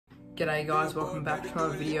G'day guys, welcome back to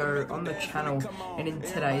another video on the channel, and in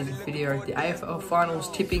today's video the AFL Finals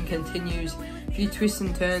tipping continues. A few twists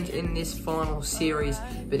and turns in this final series,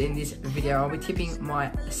 but in this video I'll be tipping my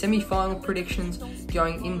semi-final predictions,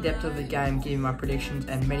 going in depth of the game, giving my predictions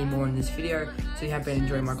and many more in this video. So you have been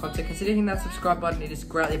enjoying my content, consider hitting that subscribe button, it is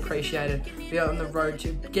greatly appreciated. We are on the road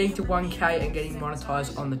to getting to 1k and getting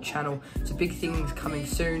monetized on the channel, so big things coming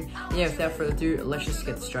soon. And yeah, without further ado, let's just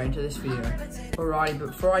get straight into this video. Alrighty, but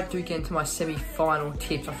before I do get into my semi-final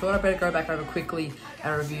tips, I thought I'd better go back over quickly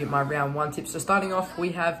and review my round 1 tips. So starting off,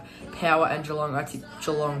 we have Power and Geelong. I tipped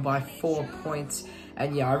Geelong by 4 points,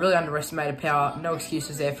 and yeah, I really underestimated Power. No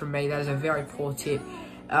excuses there from me, that is a very poor tip.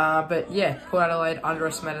 But yeah, Port Adelaide,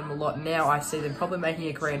 underestimated them a lot. Now I see them probably making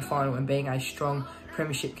a grand final and being a strong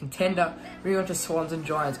premiership contender. Moving on to Swans and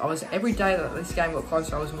Giants, every day that this game got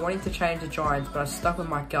closer, I was wanting to change the Giants, but I stuck with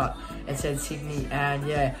my gut and said Sydney, and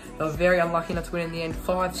yeah, they were very unlucky not to win in the end.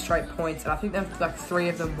 5 straight points, and I think that like 3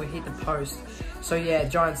 of them were hit the post. So yeah,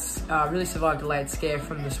 Giants really survived a late scare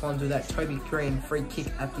from the Swans with that Toby Green free kick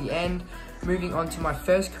at the end. Moving on to my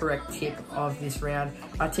first correct tip of this round,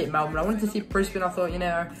 I tipped Melbourne. I wanted to tip Brisbane. I thought, you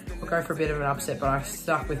know, we'll go for a bit of an upset, but I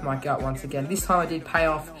stuck with my gut once again. This time I did pay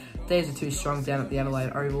off. These are too strong down at the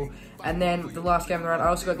Adelaide Oval. And then the last game of the round, I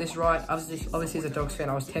also got this right. Obviously, as a Dogs fan,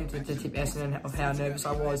 I was tempted to tip Essendon of how nervous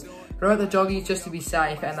I was. But I went the Doggies just to be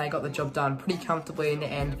safe, and they got the job done pretty comfortably in the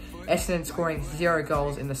end. Essendon scoring 0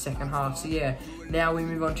 goals in the second half. So yeah, now we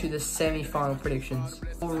move on to the semi-final predictions.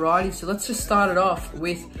 Alrighty, so let's just start it off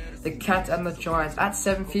with the Cats and the Giants at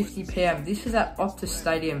 7:50 PM. This is at Optus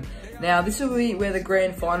Stadium. Now, this will be where the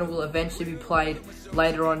grand final will eventually be played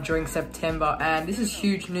later on during September, and this is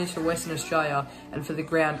huge news for Western Australia and for the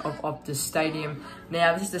ground of Optus Stadium.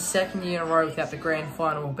 Now, this is the second year in a row without the grand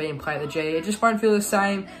final being played at the G. It just won't feel the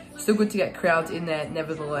same. Still good to get crowds in there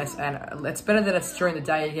nevertheless, and it's better that it's during the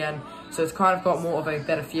day again, so it's kind of got more of a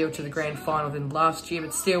better feel to the grand final than last year,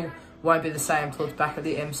 but still won't be the same until it's back at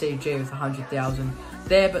the MCG with 100,000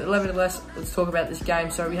 there. But nevertheless, let's talk about this game.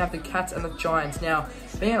 So we have the Cats and the Giants. Now,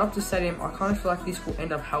 being at Optus Stadium, I kind of feel like this will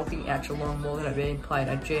end up helping out Geelong more than it being played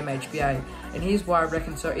at GMHBA. And here's why I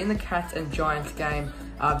reckon. So in the Cats and Giants game,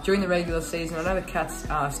 during the regular season, I know the Cats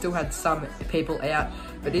still had some people out,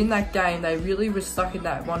 but in that game, they really were stuck in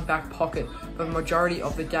that one back pocket for the majority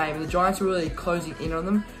of the game. And the Giants were really closing in on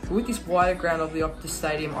them. But with this wider ground of the Optus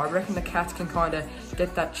Stadium, I reckon the Cats can kind of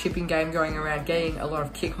get that chipping game going around, getting a lot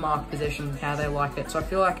of kick mark possession, how they like it. So I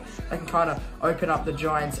feel like they can kind of open up the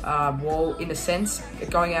Giants' wall in a sense,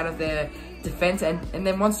 going out of their defense, and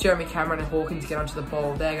then once Jeremy Cameron and Hawkins get onto the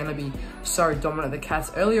ball, they're going to be so dominant. The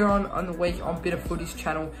Cats earlier on the week on Bit of Footy's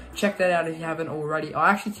channel, check that out if you haven't already.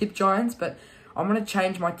 I actually tipped Giants, but I'm going to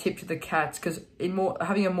change my tip to the Cats because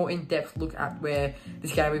having a more in-depth look at where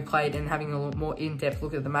this game we played and having a more in-depth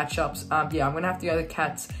look at the matchups, yeah, I'm going to have to go the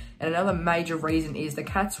Cats. And another major reason is the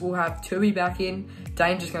Cats will have Tooby back in,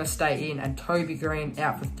 Danger's going to stay in, and Toby Green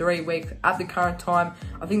out for 3 weeks. At the current time,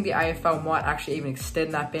 I think the AFL might actually even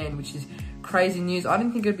extend that ban, which is crazy news. I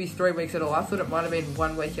didn't think it would be 3 weeks at all. I thought it might have been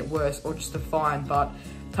 1 week at worst, or just a fine, but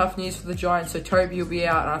tough news for the Giants. So Toby will be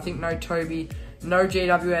out, and I think no Toby, no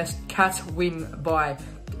GWS. Cats win by,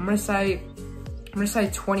 I'm going to say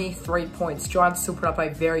 23 points. Giants still put up a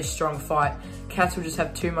very strong fight. Cats will just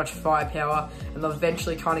have too much firepower, and they'll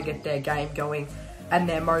eventually kind of get their game going and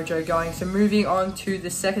their mojo going. So moving on to the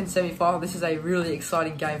second semi-final, this is a really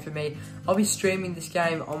exciting game for me. I'll be streaming this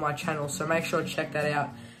game on my channel, so make sure to check that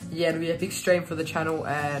out. Yeah, it'll be a big stream for the channel,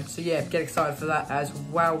 and so yeah, get excited for that as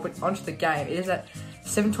well. But onto the game, it is at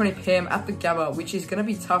 7:20 PM at the Gabba, which is going to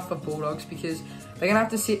be tough for Bulldogs because they're going to have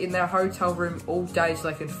to sit in their hotel room all day so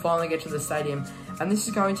they can finally get to the stadium. And this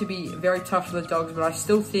is going to be very tough for the Dogs, but I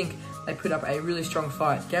still think they put up a really strong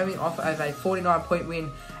fight, going off of a 49-point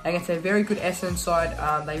win against a very good Essendon side.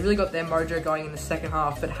 They really got their mojo going in the second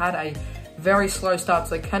half, but had a very slow start,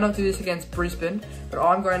 so they cannot do this against Brisbane. But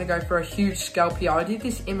I'm going to go for a huge scalp here. I did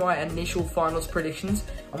this in my initial finals predictions.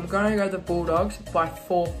 I'm going to go the Bulldogs by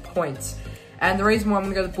 4 points. And the reason why I'm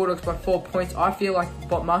going to go the Bulldogs by 4 points, I feel like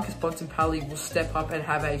Marcus Bontempelli will step up and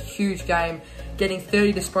have a huge game, getting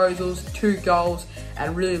 30 disposals, 2 goals,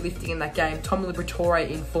 and really lifting in that game. Tom Liberatore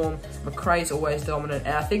in form, McRae's always dominant,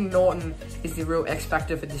 and I think Norton is the real X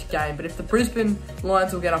factor for this game. But if the Brisbane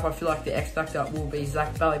Lions will get up, I feel like the X factor will be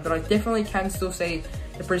Zach Bailey. But I definitely can still see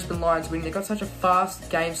the Brisbane Lions winning. They've got such a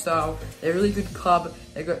fast game style. They're a really good club.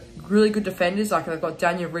 They've got really good defenders. Like they've got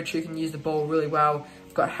Daniel Rich who can use the ball really well.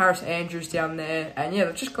 They've got Harris Andrews down there, and yeah,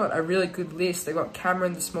 they've just got a really good list. They've got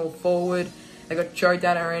Cameron, the small forward. They've got Joe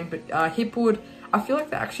Danner in, but Hipwood, I feel like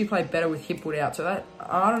they actually play better with Hipwood out. So that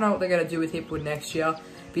I don't know what they're going to do with Hipwood next year.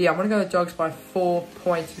 But yeah, I'm going to go with Dogs by 4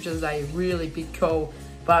 points, which is a really big call.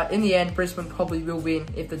 But in the end, Brisbane probably will win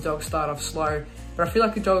if the Dogs start off slow. But I feel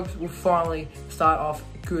like the Dogs will finally start off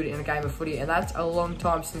good in a game of footy, and that's a long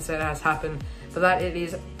time since that has happened. But that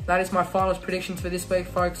is my finals predictions for this week,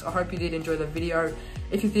 folks. I hope you did enjoy the video.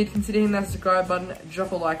 If you did, consider hitting that subscribe button,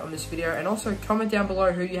 drop a like on this video, and also comment down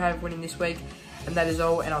below who you have winning this week. And that is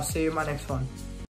all, and I'll see you in my next one.